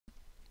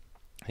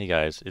Hey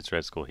guys, it's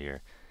Red Skull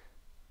here.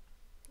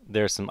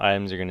 There are some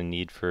items you're going to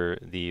need for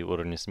the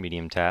Wilderness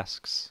Medium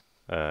tasks.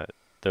 Uh,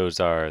 those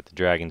are the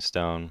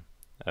Dragonstone,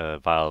 a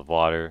Vial of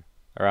Water,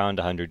 around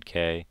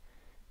 100k,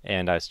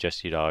 and I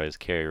suggest you'd always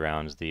carry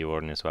around the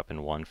Wilderness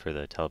Weapon 1 for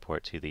the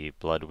teleport to the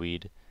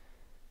Bloodweed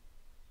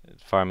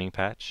farming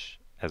patch,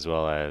 as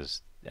well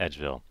as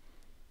Edgeville.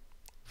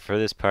 For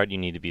this part you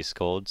need to be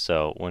skulled,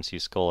 so once you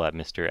skull at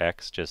Mr.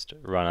 X, just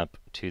run up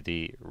to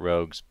the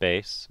rogue's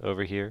base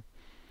over here.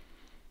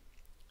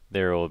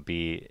 There will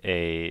be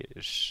a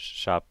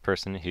shop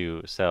person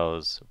who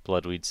sells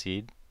bloodweed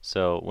seed.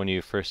 So when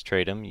you first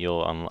trade him,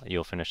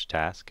 you'll finish the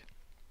task.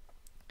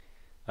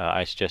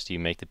 I suggest you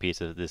make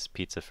this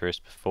pizza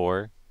first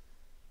before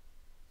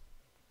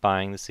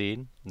buying the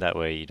seed. That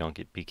way you don't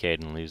get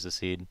PK'd and lose the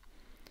seed.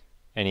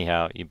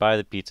 Anyhow, you buy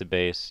the pizza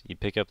base, you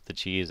pick up the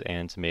cheese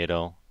and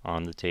tomato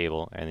on the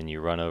table, and then you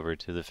run over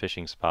to the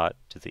fishing spot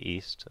to the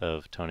east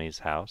of Tony's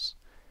house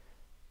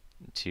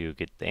to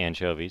get the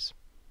anchovies.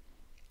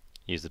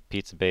 Use the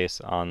pizza base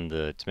on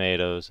the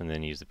tomatoes, and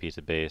then use the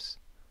pizza base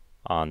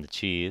on the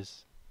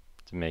cheese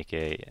to make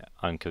a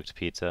uncooked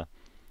pizza.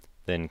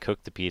 Then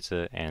cook the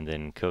pizza, and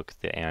then cook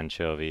the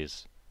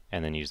anchovies,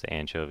 and then use the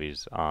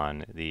anchovies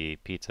on the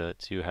pizza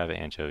to have an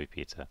anchovy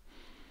pizza.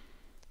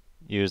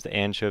 Use the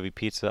anchovy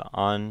pizza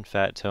on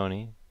Fat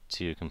Tony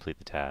to complete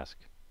the task.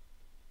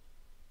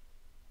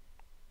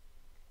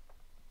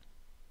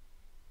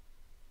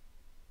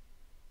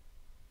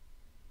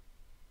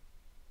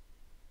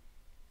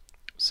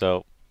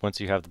 So once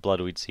you have the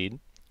bloodweed seed,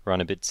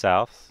 run a bit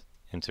south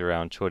into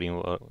around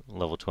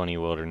level 20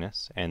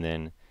 wilderness, and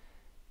then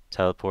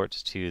teleport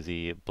to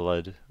the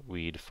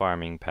bloodweed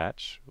farming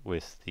patch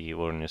with the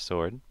wilderness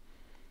sword.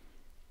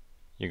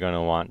 You're going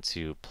to want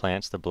to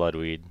plant the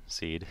bloodweed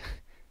seed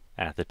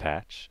at the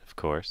patch, of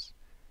course.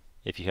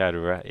 If you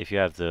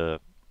have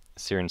the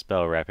Siren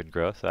Spell Rapid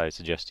Growth, I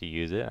suggest you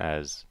use it,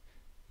 as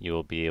you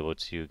will be able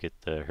to get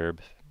the herb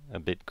a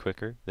bit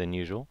quicker than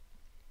usual.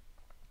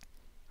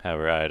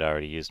 However, I had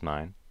already used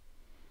mine.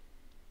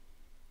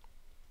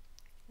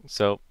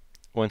 So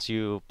once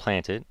you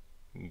plant it,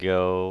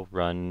 go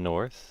run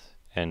north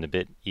and a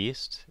bit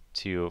east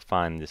to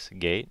find this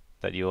gate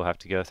that you will have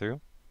to go through,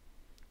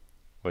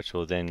 which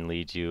will then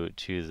lead you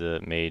to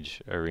the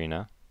Mage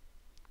Arena.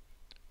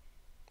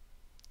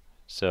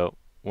 So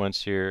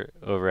once you're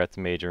over at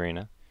the Mage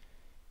Arena,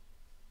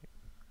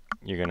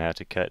 you're going to have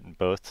to cut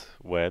both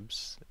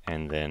webs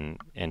and then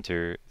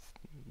enter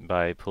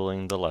by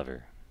pulling the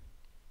lever.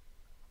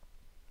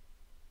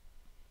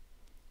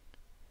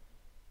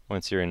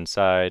 Once you're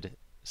inside,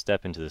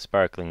 step into the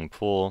sparkling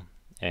pool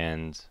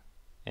and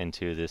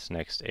into this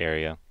next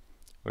area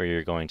where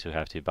you're going to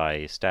have to buy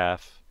a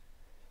staff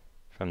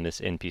from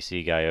this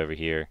NPC guy over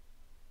here.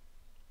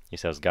 He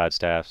sells god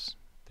staffs.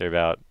 They're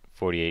about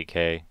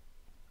 48k,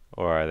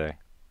 or are they?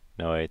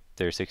 No wait,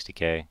 they're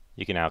 60k.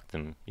 You can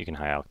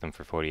high alch them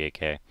for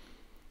 48k.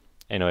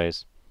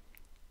 Anyways,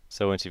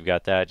 so once you've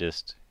got that,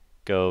 just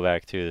go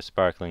back through the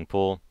sparkling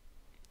pool,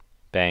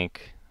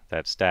 bank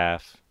that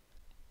staff.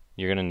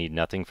 You're going to need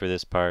nothing for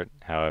this part,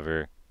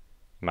 however,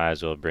 you might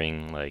as well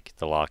bring like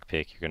the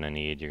lockpick you're going to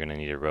need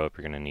a rope,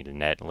 you're going to need a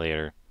net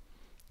later,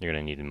 you're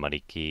going to need a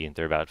muddy key.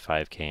 They're about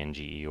 5k in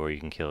GE, or you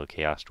can kill a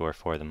chaos dwarf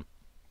for them.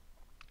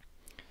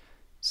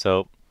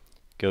 So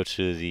go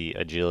to the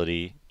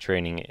agility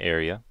training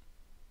area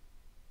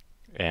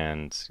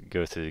and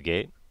go through the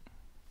gate.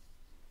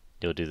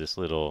 You'll do this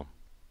little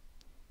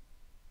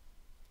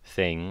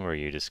thing where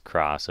you just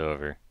cross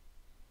over.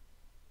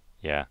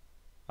 Yeah.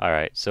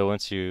 Alright, so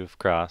once you've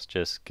crossed,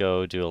 just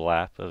go do a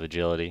lap of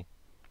agility.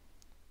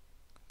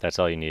 That's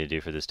all you need to do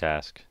for this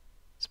task.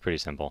 It's pretty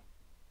simple.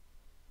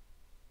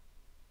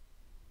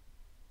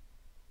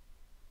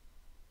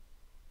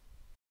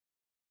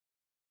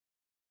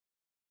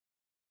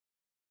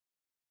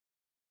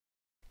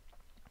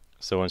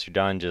 So once you're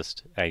done,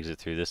 just exit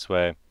through this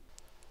way.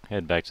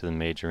 Head back to the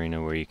Mage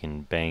Arena where you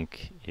can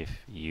bank if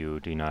you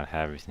do not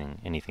have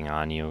anything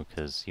on you,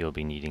 because you'll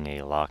be needing a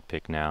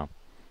lockpick now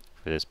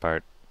for this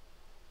part.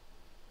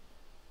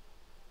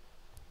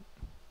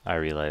 I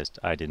realized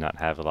I did not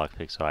have a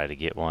lockpick, so I had to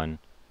get one.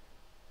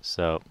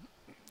 So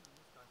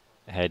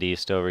head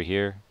east over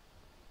here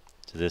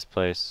to this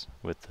place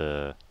with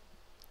the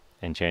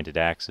enchanted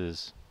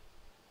axes.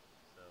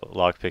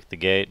 Lockpick the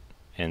gate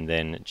and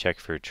then check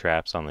for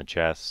traps on the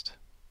chest.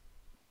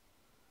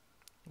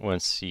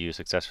 Once you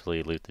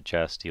successfully loot the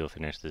chest, you'll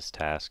finish this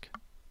task.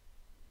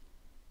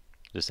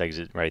 Just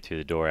exit right through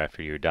the door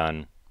after you're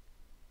done,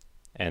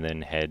 and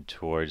then head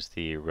towards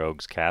the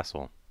rogue's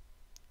castle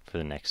for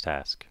the next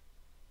task.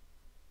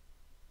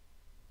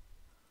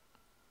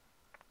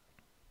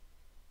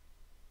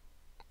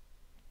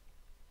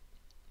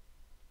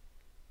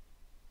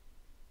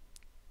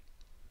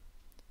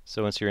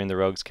 So once you're in the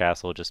rogue's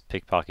castle, just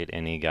pickpocket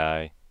any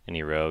guy,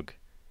 any rogue,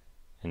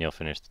 and you'll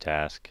finish the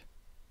task.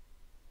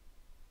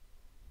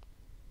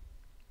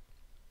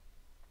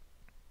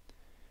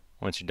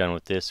 Once you're done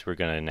with this, we're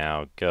going to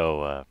now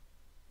go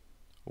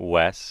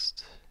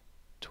west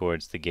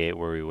towards the gate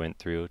where we went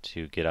through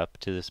to get up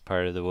to this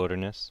part of the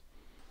wilderness.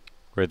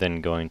 We're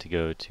then going to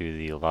go to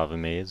the lava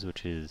maze,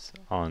 which is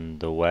on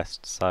the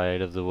west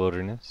side of the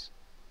wilderness.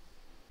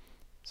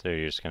 So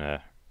you're just going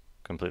to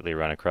completely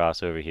run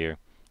across over here.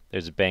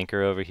 There's a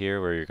banker over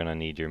here where you're going to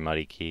need your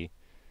muddy key.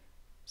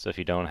 So if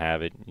you don't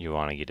have it, you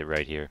want to get it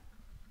right here.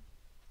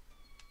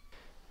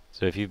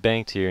 So if you've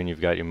banked here and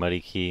you've got your muddy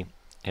key,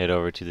 head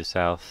over to the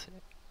south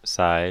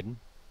side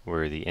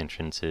where the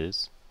entrance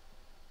is.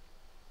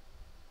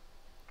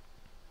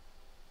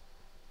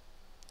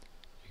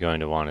 You're going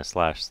to want to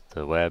slash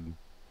the web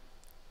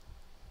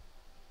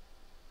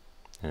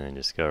and then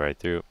just go right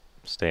through.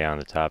 Stay on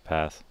the top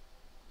path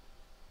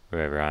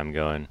wherever I'm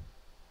going.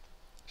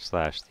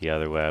 Slash the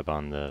other web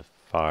on the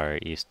far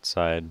east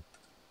side.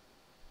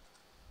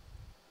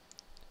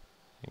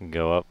 And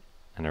go up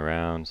and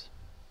around,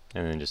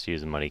 and then just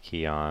use the muddy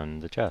key on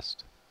the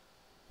chest.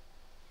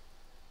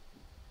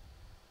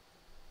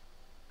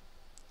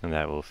 And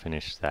that will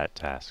finish that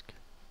task.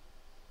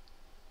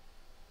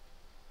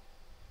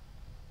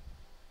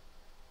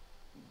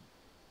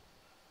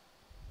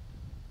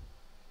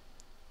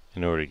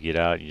 In order to get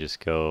out, you just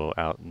go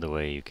out the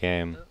way you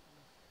came.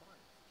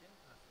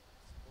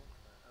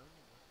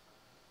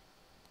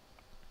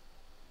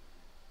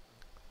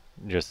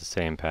 Just the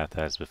same path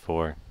as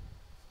before.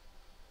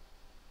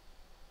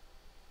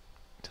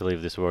 To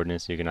leave this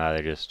wilderness, you can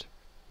either just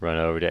run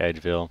over to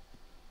Edgeville.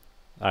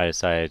 I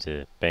decided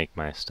to bank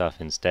my stuff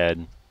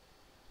instead,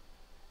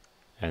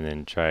 and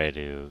then try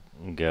to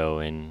go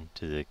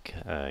into the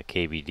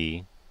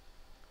KBD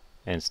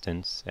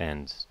instance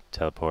and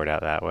teleport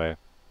out that way.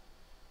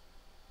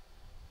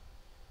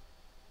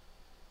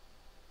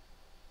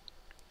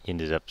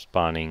 Ended up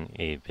spawning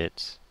a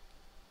bit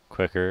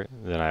quicker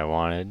than I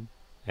wanted,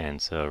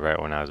 and so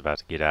right when I was about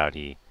to get out,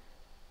 he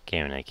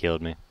came and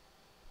killed me.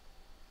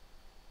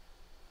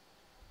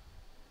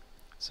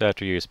 So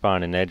after you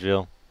spawn in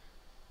Edgeville,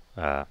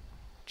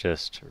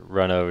 just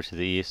run over to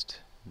the east,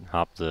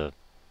 hop the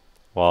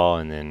wall,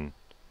 and then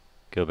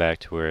go back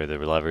to where the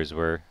levers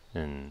were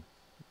in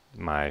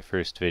my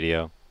first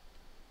video.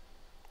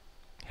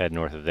 Head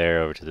north of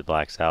there over to the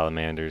black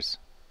salamanders.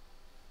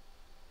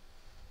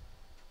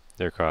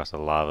 They're across a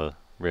lava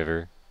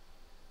river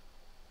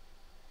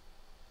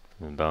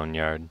from the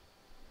boneyard.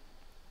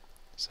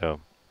 So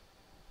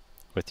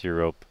with your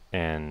rope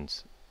and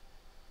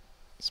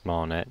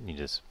small net, you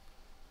just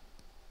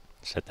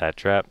set that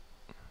trap,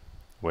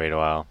 wait a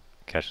while,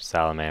 catch a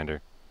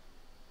salamander,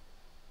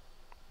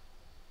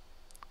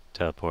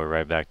 teleport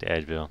right back to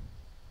Edgeville.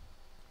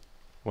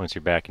 Once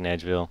you're back in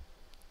Edgeville,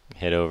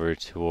 head over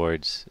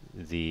towards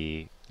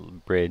the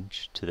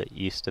bridge to the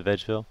east of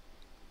Edgeville.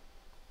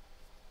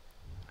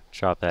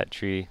 Chop that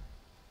tree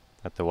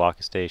at the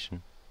walk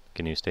station,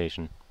 canoe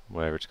station,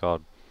 whatever it's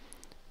called.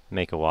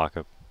 Make a walk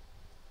up.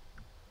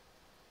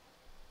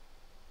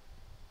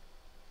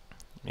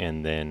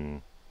 And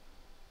then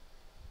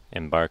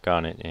embark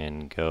on it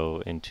and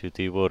go into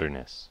the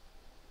wilderness.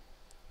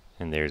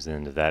 And there's the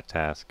end of that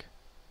task.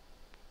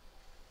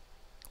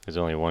 There's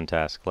only one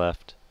task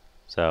left,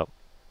 so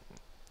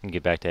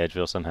get back to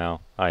Edgeville somehow.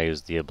 I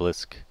used the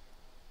obelisk.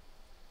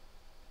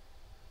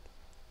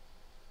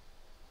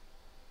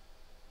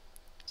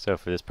 So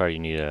for this part you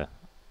need a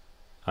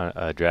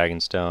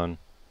Dragonstone,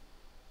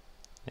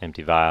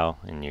 empty vial,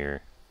 and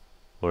your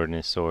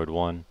wilderness sword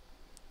 1.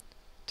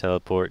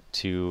 Teleport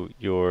to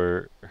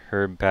your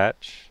herb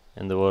patch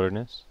in the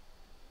wilderness.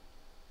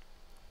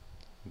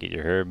 Get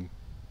your herb.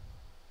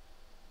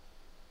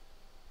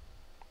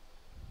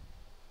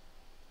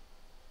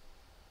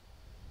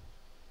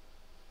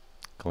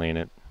 Clean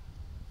it.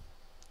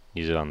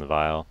 Use it on the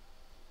vial.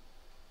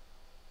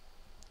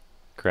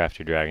 Craft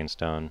your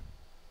Dragonstone.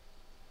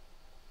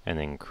 And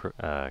then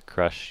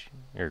crush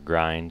or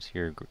grind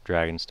your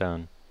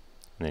Dragonstone.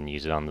 And then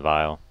use it on the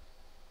vial.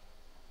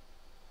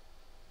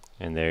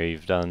 And there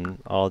you've done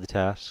all the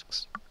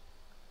tasks.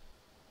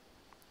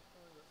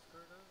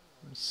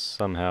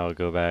 Somehow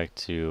go back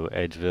to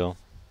Edgeville.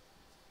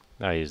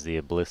 I use the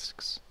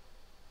obelisks.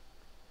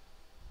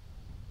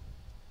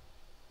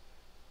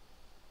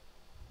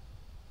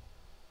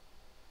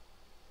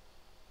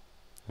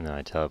 And then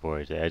I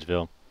teleported to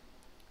Edgeville.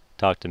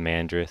 Talk to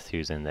Mandrith,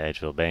 who's in the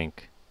Edgeville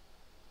Bank.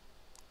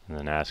 And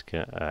then ask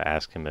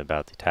him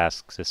about the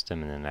task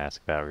system, and then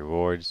ask about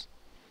rewards.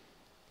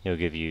 He'll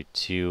give you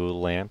 2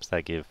 lamps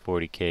that give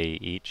 40k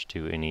each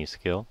to any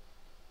skill.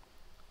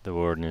 The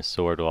Wilderness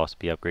Sword will also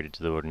be upgraded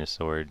to the Wilderness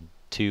Sword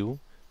 2,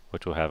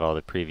 which will have all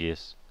the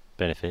previous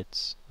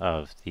benefits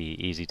of the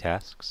easy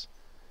tasks.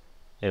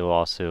 It will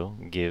also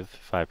give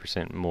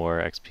 5%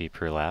 more XP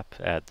per lap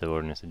at the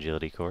Wilderness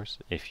Agility course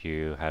if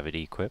you have it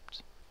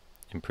equipped.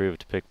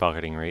 Improved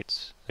pickpocketing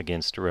rates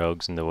against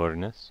rogues in the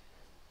wilderness.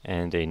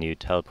 And a new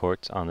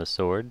teleport on the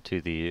sword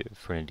to the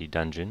Frenzy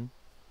Dungeon.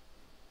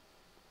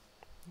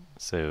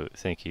 So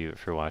thank you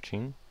for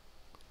watching,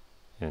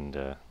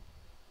 and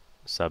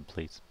sub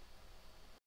please.